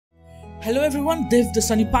Hello everyone, Div the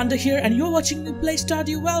Sunny Panda here, and you're watching me play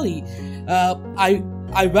Stardew Valley.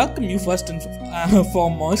 I welcome you first and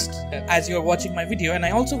foremost as you're watching my video, and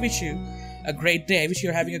I also wish you a great day. I wish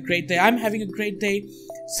you're having a great day. I'm having a great day.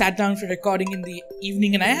 Sat down for recording in the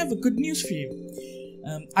evening, and I have a good news for you.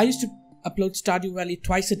 I used to upload Stardew Valley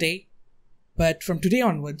twice a day, but from today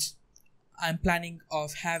onwards, I'm planning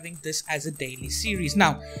of having this as a daily series.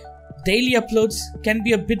 Now, daily uploads can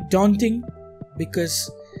be a bit daunting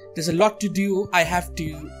because there's a lot to do. I have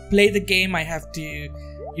to play the game, I have to,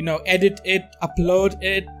 edit it, upload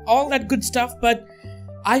it, all that good stuff, but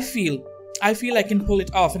I feel I can pull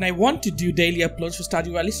it off, and I want to do daily uploads for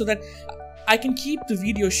Stardew Valley so that I can keep the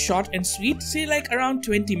video short and sweet, say like around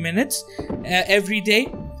 20 minutes every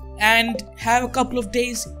day, and have a couple of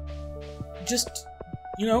days just,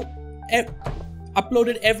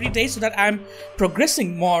 uploaded every day so that I'm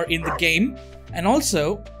progressing more in the game, and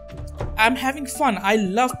also I'm having fun. I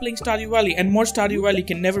love playing Stardew Valley, and more Stardew Valley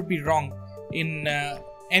can never be wrong in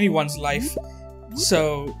anyone's life.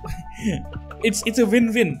 So it's a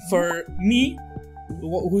win-win for me,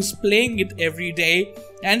 who's playing it every day,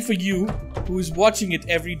 and for you, who's watching it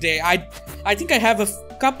every day. I think I have a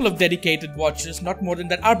couple of dedicated watchers, not more than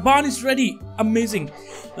that. Our barn is ready, amazing.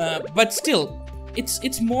 But still,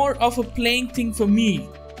 it's more of a playing thing for me,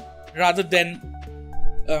 rather than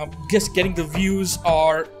just getting the views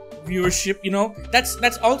or viewership.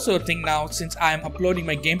 That's also a thing now, since I'm uploading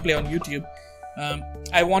my gameplay on YouTube.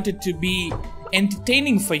 I want it to be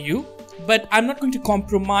entertaining for you, but I'm not going to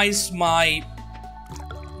compromise my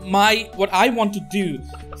what I want to do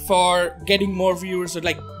for getting more viewers, or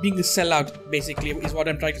like being a sellout, basically, is what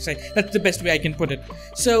I'm trying to say. That's the best way I can put it.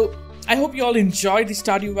 So I hope you all enjoy the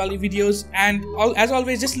Stardew Valley videos, and as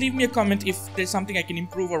always, just leave me a comment if there's something I can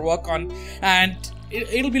improve or work on, and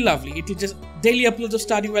it'll be lovely. It'll just daily uploads of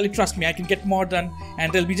Stardew Valley. Trust me, I can get more done,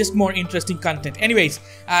 and there'll be just more interesting content. Anyways,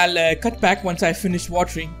 I'll cut back once I finish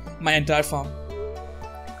watering my entire farm.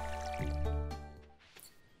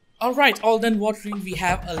 Alright, all done watering. We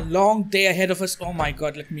have a long day ahead of us. Oh my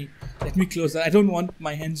god, let me close that. I don't want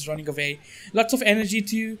my hands running away. Lots of energy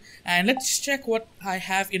too. And let's check what I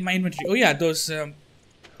have in my inventory. Oh yeah, those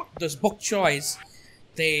bok choys,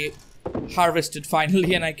 they harvested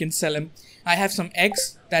finally, and I can sell them. I have some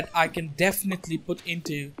eggs that I can definitely put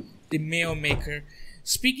into the mayo maker.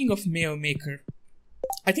 Speaking of mayo maker,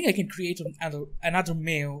 I think I can create another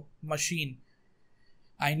mayo machine.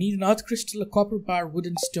 I need an earth crystal, a copper bar, wood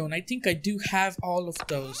and stone. I think I do have all of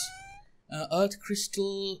those. Earth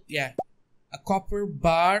crystal, yeah. A copper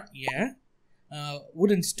bar, yeah.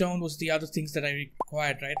 Wood and stone was the other things that I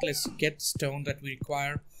required, right? Let's get stone that we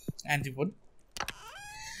require, and the wood.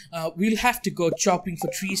 We'll have to go chopping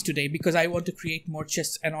for trees today because I want to create more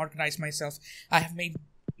chests and organize myself. I have made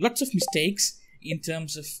lots of mistakes in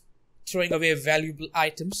terms of throwing away valuable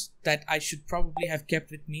items that I should probably have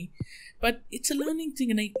kept with me, but it's a learning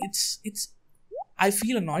thing, and I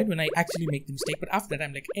feel annoyed when I actually make the mistake, but after that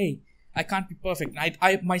I'm like, hey, I can't be perfect.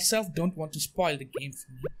 I myself don't want to spoil the game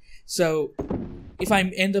for me. So if I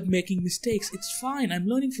end up making mistakes, it's fine. I'm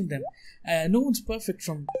learning from them. No one's perfect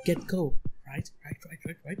from get-go. Right.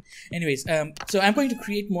 Anyways, so I'm going to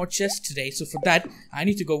create more chests today. So for that, I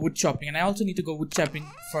need to go wood chopping, and I also need to go wood chopping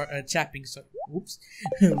for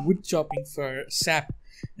wood chopping for sap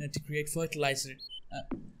to create fertilizer.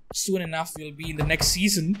 Soon enough, we'll be in the next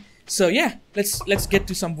season. So yeah, let's get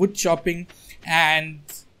to some wood chopping and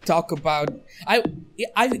talk about. I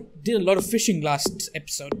did a lot of fishing last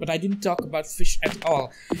episode, but I didn't talk about fish at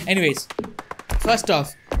all. Anyways, first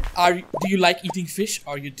off, do you like eating fish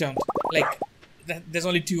or you don't? Like, there's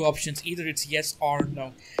only two options. Either it's yes or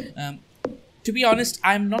no. To be honest,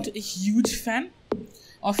 I'm not a huge fan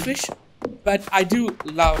of fish, but I do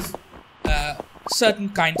love certain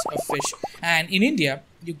kinds of fish. And in India,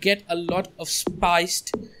 you get a lot of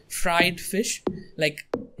spiced fried fish. Like,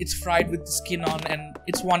 it's fried with the skin on, and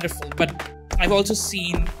it's wonderful. But I've also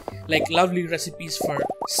seen like lovely recipes for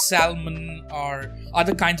salmon or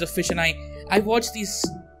other kinds of fish, and I watch these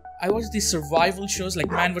survival shows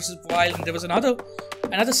like Man vs. Wild, and there was another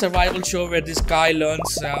survival show where this guy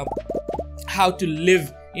learns how to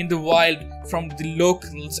live in the wild from the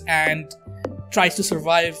locals and tries to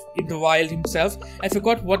survive in the wild himself. I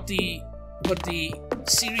forgot what the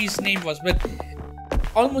series name was, but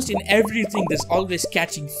almost in everything there's always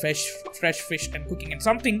catching fresh fish and cooking, and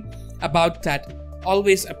something about that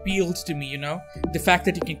always appealed to me, the fact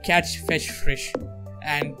that you can catch fresh fish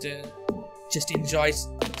and just enjoy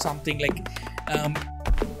something. Like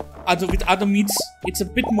with other meats, it's a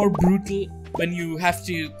bit more brutal when you have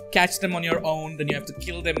to catch them on your own. Then you have to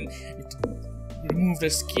kill them, you have to remove the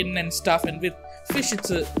skin and stuff, and with fish,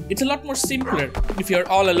 it's a lot more simpler if you're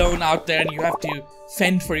all alone out there and you have to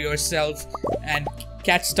fend for yourself and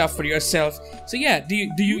catch stuff for yourself. So yeah, do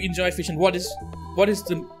you enjoy fish, and what is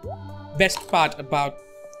the best part about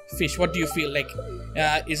fish? What do you feel like?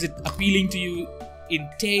 Is it appealing to you in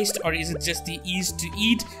taste, or is it just the ease to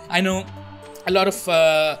eat? I know a lot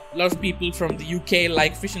of people from the UK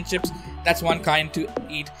like fish and chips. That's one kind to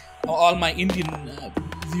eat. All my Indian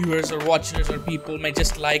viewers or watchers or people may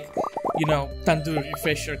just like, you know, tandoori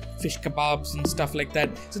fish or fish kebabs and stuff like that.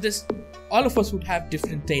 So this, all of us would have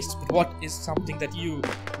different tastes, but what is something that you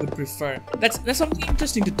would prefer? That's something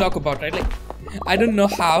interesting to talk about, right? Like, I don't know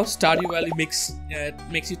how Stardew Valley makes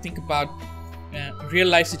you think about real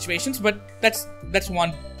life situations, but that's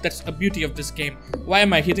a beauty of this game. Why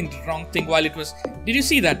am I hitting the wrong thing while it was? Did you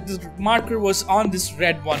see that this marker was on this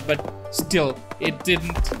red one, but still it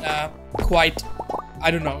didn't quite. I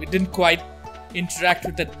don't know. It didn't quite interact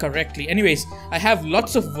with that correctly. Anyways, I have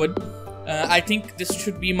lots of wood. I think this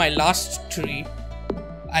should be my last tree,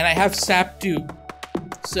 and I have sap too,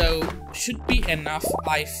 so should be enough,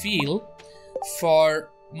 I feel, for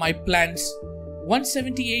my plants.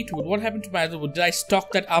 178 wood. What happened to my other wood? Did I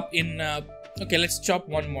stock that up in? Okay, let's chop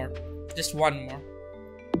one more. Just one more.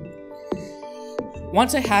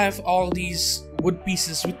 Once I have all these wood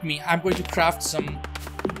pieces with me, I'm going to craft some,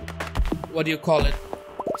 what do you call it?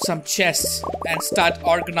 Some chests and start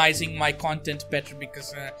organizing my content better,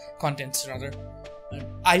 because contents rather.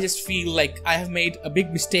 I just feel like I have made a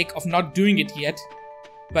big mistake of not doing it yet.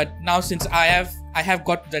 But now, since I have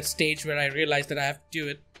got to that stage where I realize that I have to do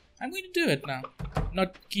it, I'm going to do it now.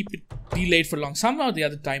 Not keep it delayed for long. Somehow or the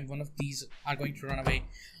other time, one of these are going to run away.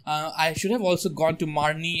 I should have also gone to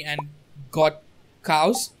Marnie and got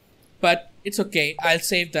cows, but it's okay. I'll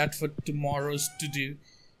save that for tomorrow's to do.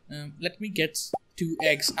 Let me get 2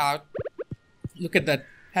 eggs out. Look at that.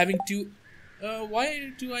 Having 2.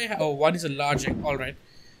 Why do I have? Oh, one is a large egg. All right.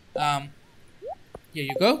 Here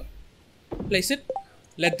you go. Place it.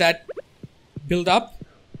 Let that build up.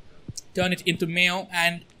 Turn it into mayo,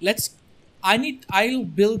 and I'll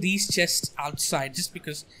build these chests outside, just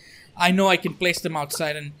because I know I can place them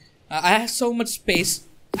outside, and I have so much space.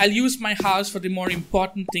 I'll use my house for the more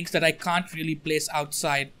important things that I can't really place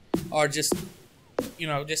outside, or just, you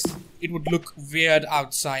know, just it would look weird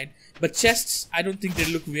outside. But chests, I don't think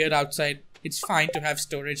they look weird outside. It's fine to have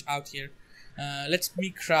storage out here. Let me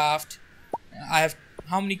craft. I have,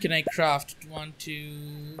 how many can I craft? 1,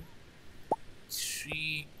 2,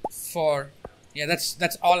 3, 4. Yeah,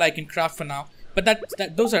 that's all I can craft for now. But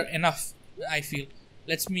those are enough, I feel.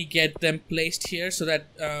 Let me get them placed here so that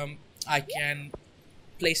I can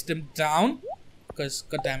place them down. Because,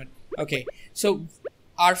 god damn it. Okay, so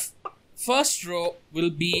our first row will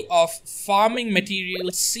be of farming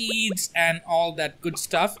materials, seeds, and all that good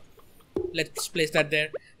stuff. Let's place that there.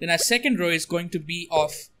 Then our second row is going to be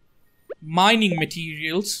of mining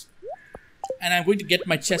materials, and I'm going to get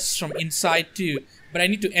my chests from inside too, but I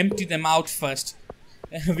need to empty them out first,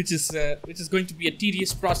 which is going to be a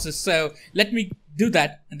tedious process. So let me do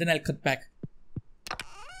that, and then I'll cut back.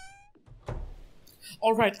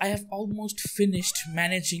 Alright, I have almost finished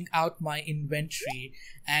managing out my inventory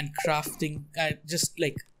and crafting just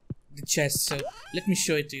like the chest. So let me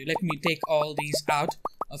show it to you. Let me take all these out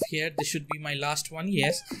of here. This should be my last one,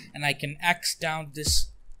 yes, and I can axe down this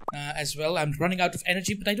as well. I'm running out of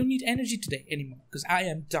energy, but I don't need energy today anymore because I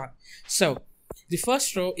am done. So the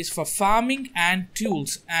first row is for farming and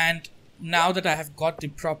tools, and now that I have got the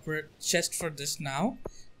proper chest for this now,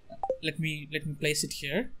 let me place it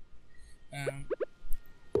here.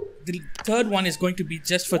 The third one is going to be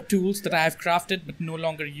just for tools that I have crafted but no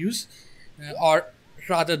longer use, or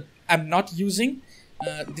rather I'm not using.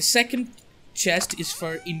 The second chest is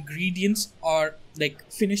for ingredients or like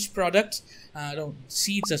finished products. No,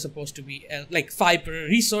 seeds are supposed to be like fiber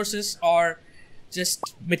resources or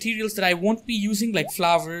just materials that I won't be using, like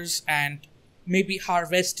flowers and maybe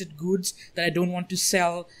harvested goods that I don't want to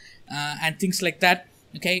sell, and things like that.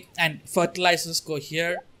 Okay, and fertilizers go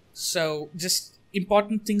here. So just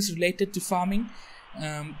important things related to farming.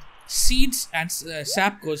 Seeds and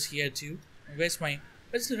sap goes here too. Where's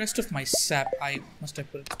the rest of my sap? I must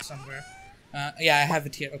have put it somewhere. Yeah, I have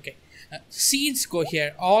it here. Okay, seeds go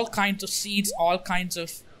here. All kinds of seeds, all kinds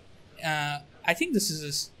of I think this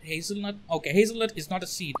is a hazelnut. Okay, hazelnut is not a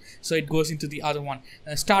seed, so it goes into the other one.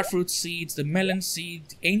 Starfruit seeds, the melon seed,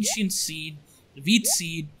 the ancient seed, the wheat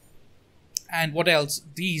seed, and what else?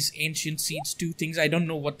 These ancient seeds, 2 things. I don't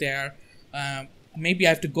know what they are. Maybe I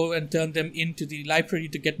have to go and turn them into the library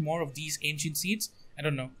to get more of these ancient seeds. I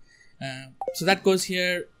don't know. So that goes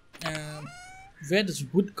here. Where does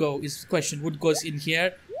wood go is the question. Wood goes in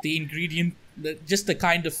here. The ingredient just the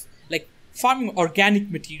kind of like farming organic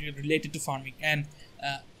material related to farming and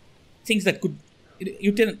things that could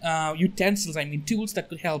utensils, I mean tools that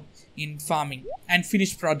could help in farming and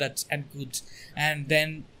finished products and goods. And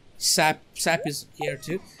then sap is here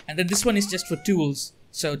too, and then this one is just for tools.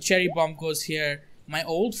 So cherry bomb goes here, my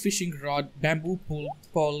old fishing rod, bamboo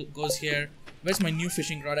pole goes here. Where's my new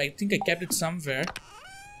fishing rod? I think I kept it somewhere.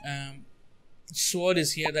 Sword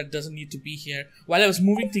is here, that doesn't need to be here. While I was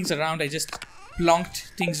moving things around, I just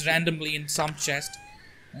plonked things randomly in some chest.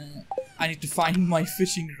 I need to find my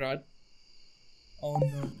fishing rod. Oh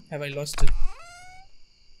no, have I lost it?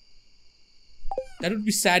 That would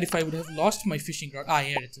be sad if I would have lost my fishing rod. Ah,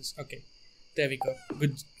 here it is. Okay, there we go.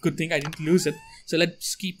 Good thing I didn't lose it. So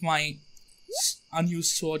let's keep my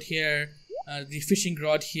unused sword here, the fishing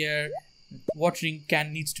rod here. Watering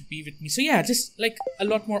can needs to be with me. So yeah, just like a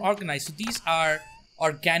lot more organized. So these are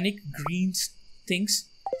organic greens things.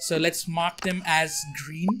 So let's mark them as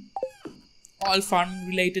green. All farming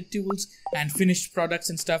related tools and finished products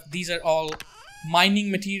and stuff. These are all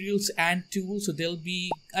mining materials and tools. So they'll be,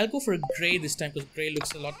 I'll go for a gray this time because gray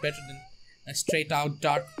looks a lot better than a straight out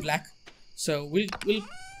dark black. So we'll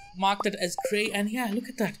mark that as gray. And yeah, look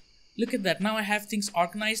at that. Look at that. Now I have things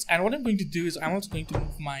organized. And what I'm going to do is I'm also going to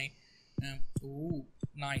move my ooh,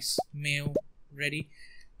 nice mayo ready.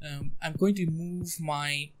 I'm going to move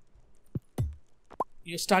my.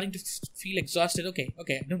 You're starting to feel exhausted. Okay,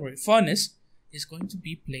 don't worry. Furnace is going to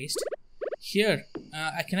be placed here.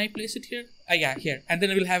 Can I place it here? Yeah, here. And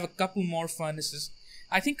then I will have a couple more furnaces.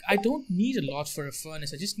 I think I don't need a lot for a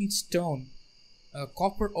furnace. I just need stone,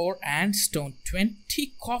 copper ore and stone.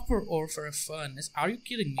 20 copper ore for a furnace. Are you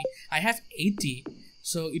kidding me? I have 80,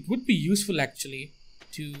 so it would be useful actually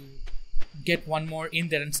to get one more in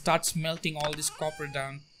there and start smelting all this copper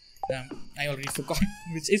down. I already forgot.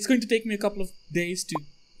 It's going to take me a couple of days to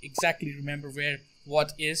exactly remember where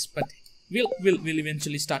what is, but we'll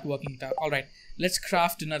eventually start working it out. All right, let's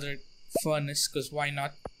craft another furnace because why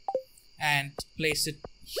not? And place it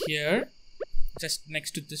here, just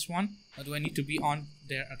next to this one. Or do I need to be on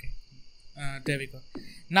there? Okay, there we go.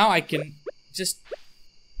 Now I can just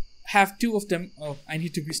have two of them. Oh, I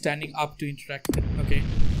need to be standing up to interact. Okay.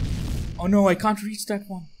 Oh no, I can't reach that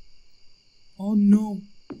one. Oh no.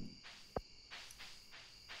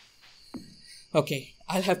 Okay,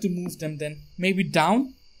 I'll have to move them then. Maybe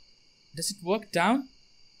down? Does it work down?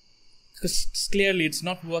 Because clearly it's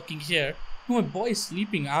not working here. Oh, my boy is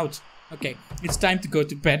sleeping out. Okay, it's time to go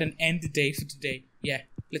to bed and end the day for today. Yeah,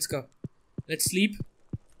 let's go. Let's sleep.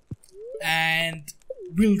 And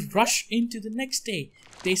we'll rush into the next day.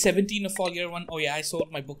 Day 17 of fall year 1. Oh yeah, I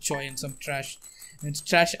sold my bok choy and some trash. And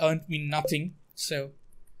trash earned me nothing, so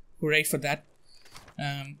hooray for that.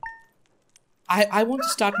 I want to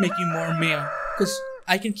start making more mayo because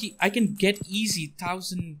I can get easy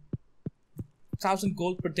 1,000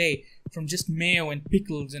 gold per day from just mayo and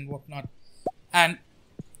pickles and whatnot, and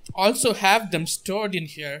also have them stored in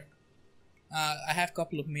here. I have a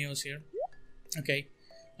couple of mayos here. Okay,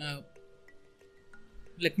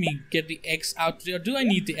 let me get the eggs out there. Do I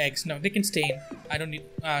need the eggs? No, they can stay in. I don't need.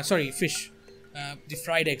 Sorry, fish. The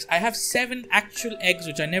fried eggs. I have 7 actual eggs,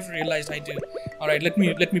 which I never realized I do. All right, let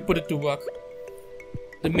me put it to work.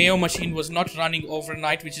 The mayo machine was not running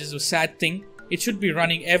overnight, which is a sad thing. It should be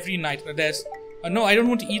running every night. There's no, I don't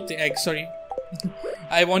want to eat the eggs. Sorry,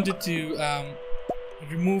 I wanted to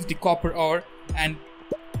remove the copper ore and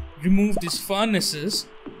remove these furnaces.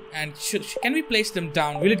 And can we place them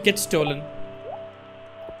down? Will it get stolen?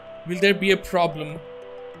 Will there be a problem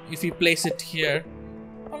if we place it here?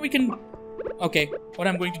 Or we can. Okay, what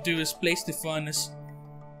I'm going to do is place the furnace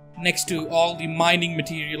next to all the mining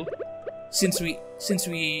material, since we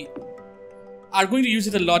are going to use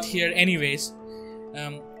it a lot here anyways.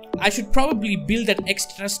 I should probably build that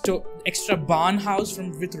extra barn house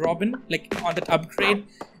with Robin, like on that upgrade,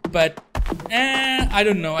 but I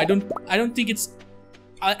don't know. I don't think it's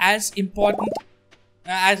as important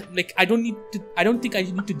as like I don't think I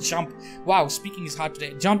need to jump. Wow, speaking is hard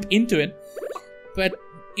today. Jump into it, but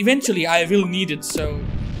eventually I will need it, so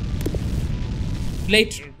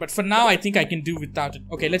later. But for now I think I can do without it.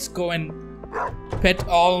 Okay, let's go and pet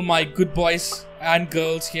all my good boys and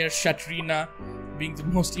girls here. Shatrina being the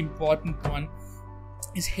most important one.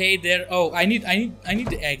 Is Hay there? Oh, I need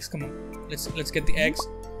the eggs. Come on. Let's get the eggs.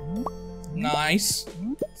 Nice.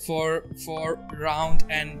 For round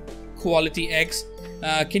and quality eggs.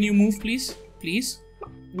 Can you move please? Please?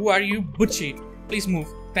 Who are you? Butchie. Please move.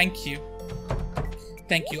 Thank you.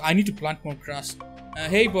 Thank you. I need to plant more grass.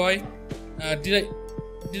 Hey boy,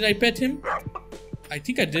 did I pet him? I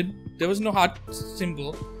think I did. There was no heart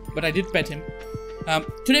symbol, but I did pet him.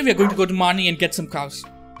 Today we are going to go to Marnie and get some cows.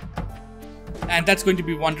 And that's going to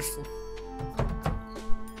be wonderful.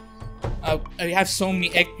 I have so many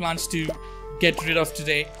eggplants to get rid of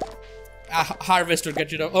today. Harvest or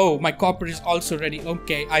get rid of. Oh, my copper is also ready.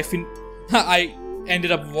 Okay, I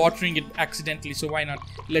ended up watering it accidentally, so why not?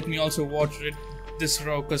 Let me also water it this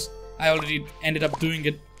row, because I already ended up doing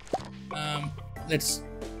it. Let's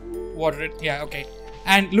water it. Yeah, okay.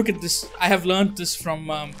 And look at this. I have learned this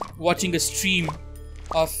from watching a stream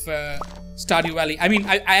of Stardew Valley. I mean,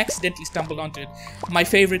 I accidentally stumbled onto it. My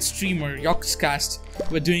favorite streamer, Yoxcast,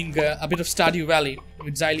 were doing a bit of Stardew Valley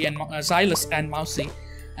with Xylus and Mousy,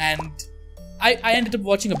 and I ended up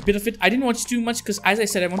watching a bit of it. I didn't watch too much because, as I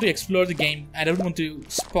said, I want to explore the game. I don't want to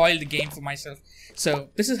spoil the game for myself. So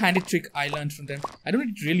this is a handy trick I learned from them. I don't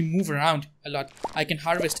need to really move around a lot. I can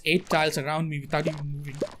harvest 8 tiles around me without even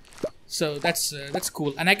moving. So that's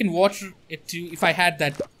cool. And I can water it too if I had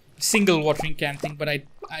that single watering can thing. But I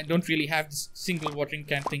don't really have this single watering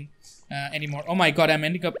can thing anymore. Oh my god, I'm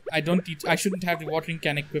ending up. I shouldn't have the watering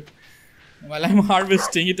can equipped. While I'm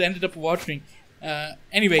harvesting, it ended up watering.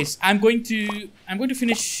 Anyways, I'm going to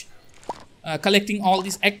finish collecting all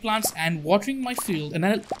these eggplants and watering my field, and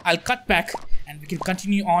then I'll cut back and we can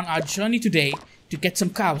continue on our journey today to get some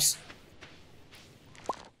cows.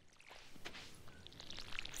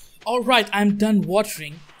 Alright, I'm done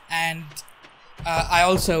watering, and I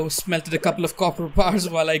also smelted a couple of copper bars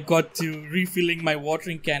while I got to refilling my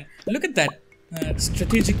watering can. Look at that.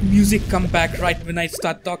 Strategic music come back right when I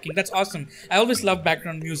start talking. That's awesome. I always love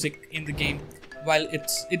background music in the game. While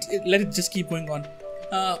let it just keep going on.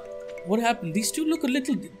 What happened? These two looked a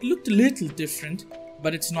little different,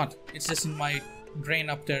 but it's not. It's just in my brain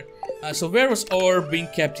up there. So where was ore being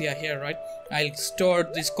kept? Yeah, here, right? I'll store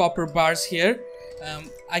these copper bars here.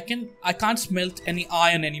 I can't smelt any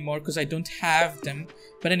iron anymore because I don't have them.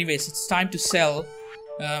 But anyways, it's time to sell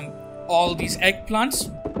all these eggplants.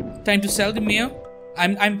 Time to sell the mayo.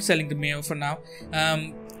 I'm selling the mayo for now.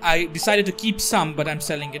 I decided to keep some, but I'm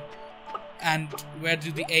selling it. And where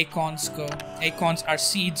do the acorns go? Acorns are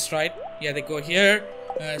seeds, right? Yeah, they go here.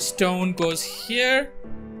 Stone goes here.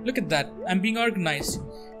 Look at that. I'm being organized.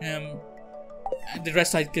 And the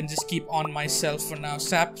rest I can just keep on myself for now.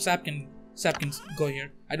 Sap can go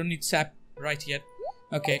here. I don't need sap right yet.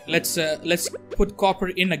 Okay, let's put copper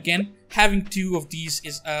in again. Having 2 of these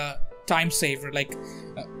is a time saver. Like,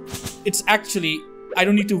 it's actually, I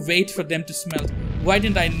don't need to wait for them to smelt. Why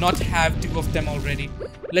didn't I not have 2 of them already?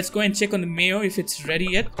 Let's go and check on the mayo if it's ready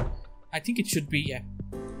yet. I think it should be, yeah.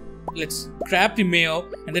 Let's grab the mayo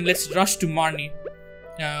and then let's rush to Marnie.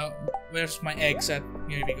 Where's my eggs at?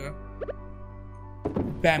 Here we go.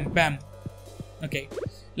 Bam, bam. Okay,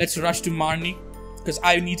 let's rush to Marnie because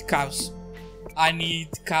I need cows. I need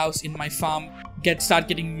cows in my farm. Start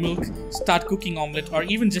getting milk, start cooking omelette, or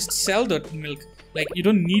even just sell the milk. Like, you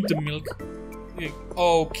don't need the milk.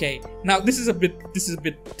 Okay, now this is a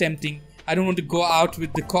bit tempting. I don't want to go out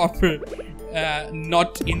with the copper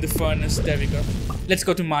not in the furnace. There we go. Let's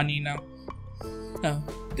go to Marnie now.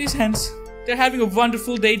 These hens, they're having a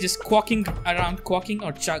wonderful day, just quacking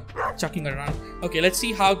or chucking around. Okay, let's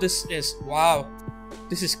see how this is. Wow,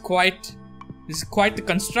 this is quite the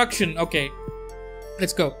construction. Okay,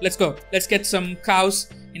 let's go. Let's get some cows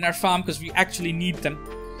in our farm because we actually need them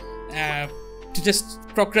to just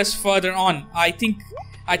progress further on. I think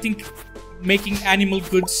making animal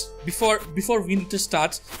goods before winter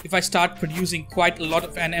starts, if I start producing quite a lot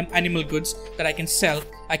of animal goods that I can sell,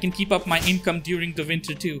 I can keep up my income during the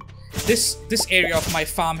winter too. This area of my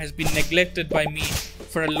farm has been neglected by me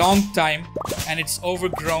for a long time, and it's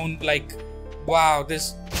overgrown. Like, wow,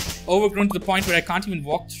 this overgrown to the point where I can't even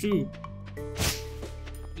walk through.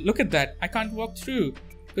 Look at that. I can't walk through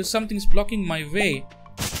because something's blocking my way.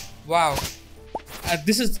 Wow.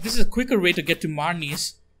 This is a quicker way to get to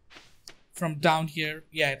Marnie's from down here.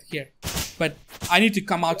 Yeah, here. But I need to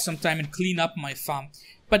come out sometime and clean up my farm.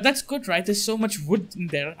 But that's good, right? There's so much wood in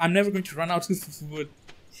there. I'm never going to run out of wood.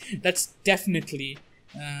 That's definitely...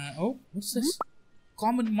 oh, what's this?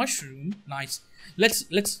 Common mushroom. Nice.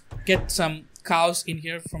 Let's get some cows in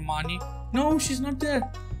here from Marnie. No, she's not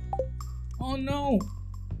there. Oh no.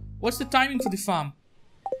 What's the timing for the farm?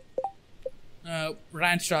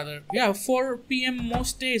 Ranch rather. Yeah, 4 PM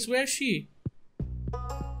most days. Where is she?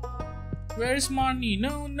 Where is Marnie?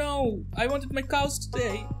 No. I wanted my cows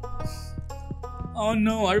today. Oh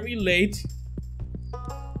no, are we late?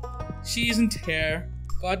 She isn't here.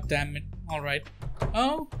 God damn it. Alright.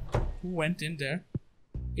 Oh, who went in there?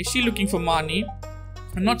 Is she looking for Marnie?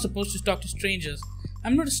 I'm not supposed to talk to strangers.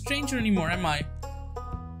 I'm not a stranger anymore, am I?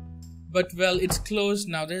 But well, it's closed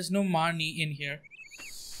now. There's no Marnie in here.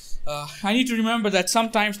 I need to remember that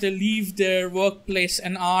sometimes they leave their workplace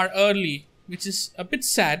an hour early, which is a bit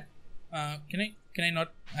sad. Can I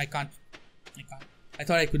not? I can't. I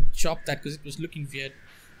thought I could chop that because it was looking weird,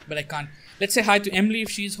 but I can't. Let's say hi to Emily if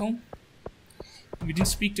she's home. We didn't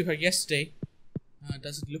speak to her yesterday.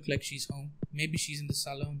 Does it look like she's home? Maybe she's in the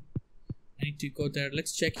salon. I need to go there.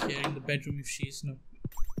 Let's check here in the bedroom if she is. No.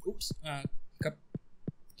 Oops.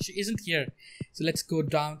 She isn't here. So let's go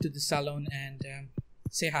down to the salon and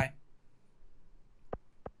say hi.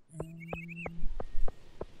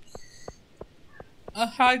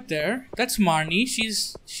 Hi there. That's Marnie.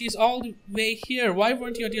 She's all the way here. Why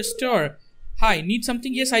weren't you at your store? Hi, need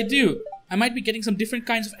something? Yes, I do. I might be getting some different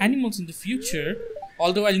kinds of animals in the future.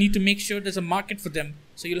 Although I'll need to make sure there's a market for them.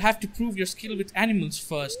 So you'll have to prove your skill with animals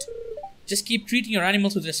first. Just keep treating your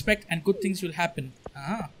animals with respect and good things will happen.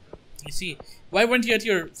 Ah, I see. Why weren't you at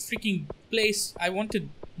your freaking place? I wanted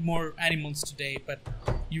more animals today, but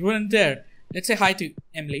you weren't there. Let's say hi to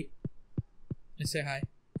Emily. Let's say hi.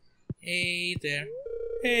 Hey there.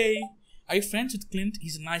 Hey. Are you friends with Clint?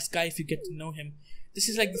 He's a nice guy if you get to know him. This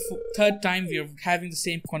is like the third time we are having the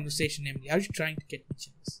same conversation, Emily. Are you trying to get me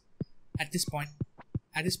jealous? At this point,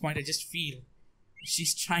 I just feel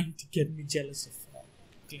she's trying to get me jealous of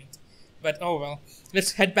Clint. But oh well,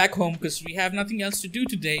 let's head back home because we have nothing else to do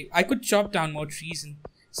today. I could chop down more trees and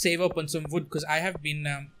save up on some wood because I have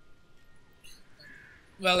been,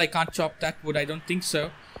 well, I can't chop that wood, I don't think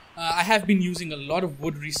so. I have been using a lot of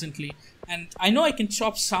wood recently and I know I can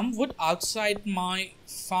chop some wood outside my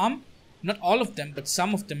farm. Not all of them, but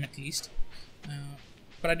some of them at least.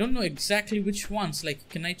 But I don't know exactly which ones. Like,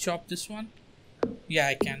 can I chop this one? Yeah,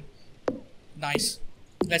 I can. Nice.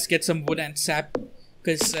 Let's get some wood and sap.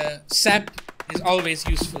 Because sap is always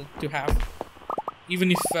useful to have.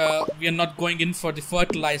 Even if we are not going in for the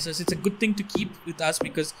fertilizers, it's a good thing to keep with us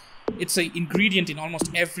because it's an ingredient in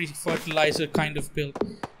almost every fertilizer kind of build.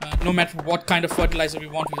 No matter what kind of fertilizer we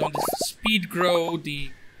want the speed grow,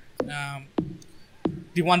 the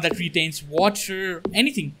one that retains water,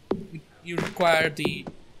 anything. You require the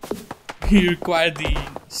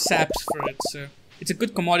saps for it, so it's a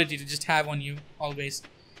good commodity to just have on you always.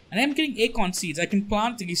 And I'm getting acorn seeds. I can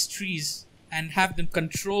plant these trees and have them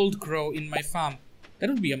controlled grow in my farm. That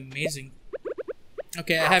would be amazing.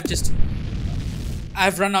 Okay,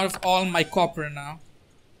 I've run out of all my copper now.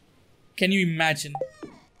 Can you imagine?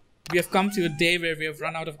 We have come to a day where we have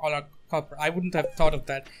run out of all our copper. I wouldn't have thought of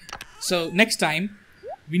that. So next time,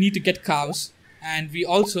 we need to get cows. And we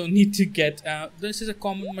also need to get, this is a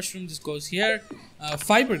common mushroom, this goes here.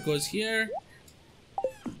 Fiber goes here.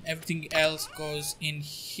 Everything else goes in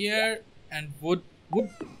here. And wood,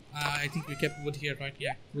 I think we kept wood here, right?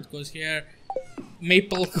 Yeah, wood goes here.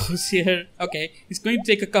 Maple goes here. Okay, it's going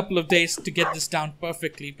to take a couple of days to get this down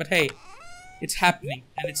perfectly. But hey, it's happening.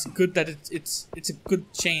 And it's good that it's a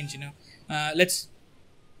good change, you know. Let's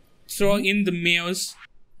throw in the mares.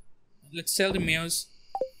 Let's sell the mares.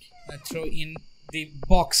 Throw in the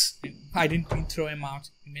box. I didn't mean throw them out.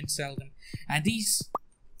 I meant sell them. And these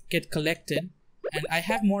get collected. And I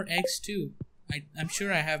have more eggs too. I'm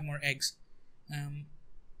sure I have more eggs.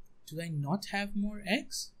 Do I not have more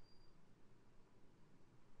eggs?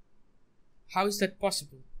 How is that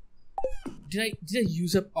possible? Did I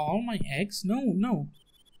use up all my eggs? No.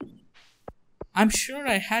 I'm sure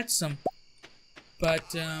I had some.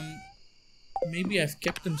 But maybe I've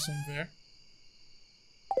kept them somewhere.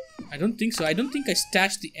 I don't think so. I don't think I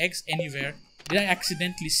stashed the eggs anywhere. Did I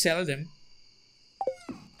accidentally sell them?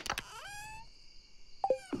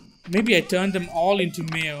 Maybe I turned them all into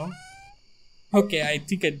mayo. Okay, I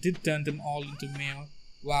think I did turn them all into mayo.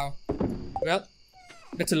 Wow. Well,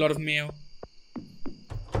 that's a lot of mayo.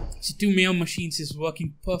 So 2 mayo machines is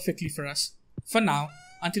working perfectly for us. For now.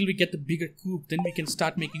 Until we get the bigger coop, then we can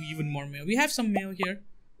start making even more mayo. We have some mayo here.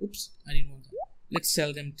 Oops, I didn't want that. Let's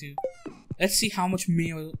sell them too. Let's see how much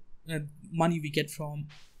mayo money we get from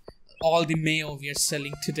all the mayo we are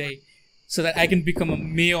selling today. So that I can become a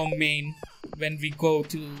mayo main when we go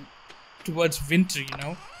towards winter, you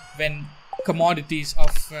know. When commodities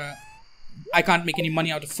of... I can't make any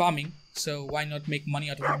money out of farming. So why not make money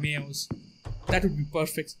out of mayos? That would be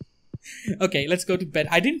perfect. Okay, let's go to bed.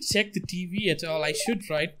 I didn't check the TV at all. I should,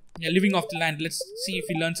 right? Yeah, living off the land. Let's see if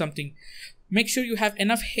we learn something. Make sure you have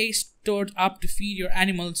enough hay stored up to feed your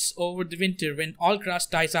animals over the winter. When all grass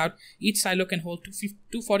dies out, each silo can hold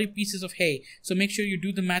 240 pieces of hay. So make sure you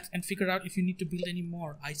do the math and figure out if you need to build any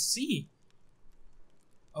more. I see.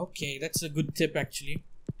 Okay, that's a good tip actually.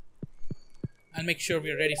 I'll make sure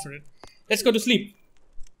we're ready for it. Let's go to sleep.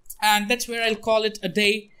 And that's where I'll call it a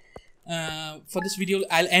day. For this video,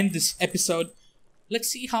 I'll end this episode. Let's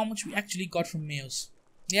see how much we actually got from mayos.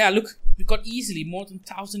 Yeah, look, we got easily more than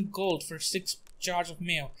 1,000 gold for 6 jars of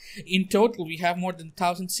mayo. In total, we have more than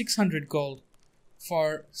 1,600 gold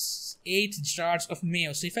for 8 jars of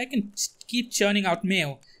mayo. So if I can keep churning out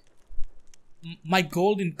mayo, my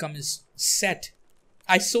gold income is set.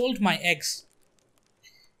 I sold my eggs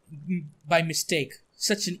by mistake.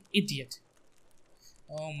 Such an idiot.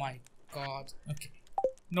 Oh my god. Okay.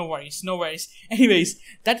 No worries, no worries. Anyways,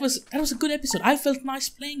 that was a good episode. I felt nice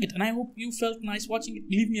playing it, and I hope you felt nice watching it.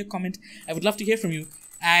 Leave me a comment. I would love to hear from you.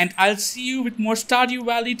 And I'll see you with more Stardew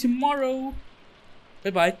Valley tomorrow.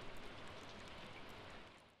 Bye bye.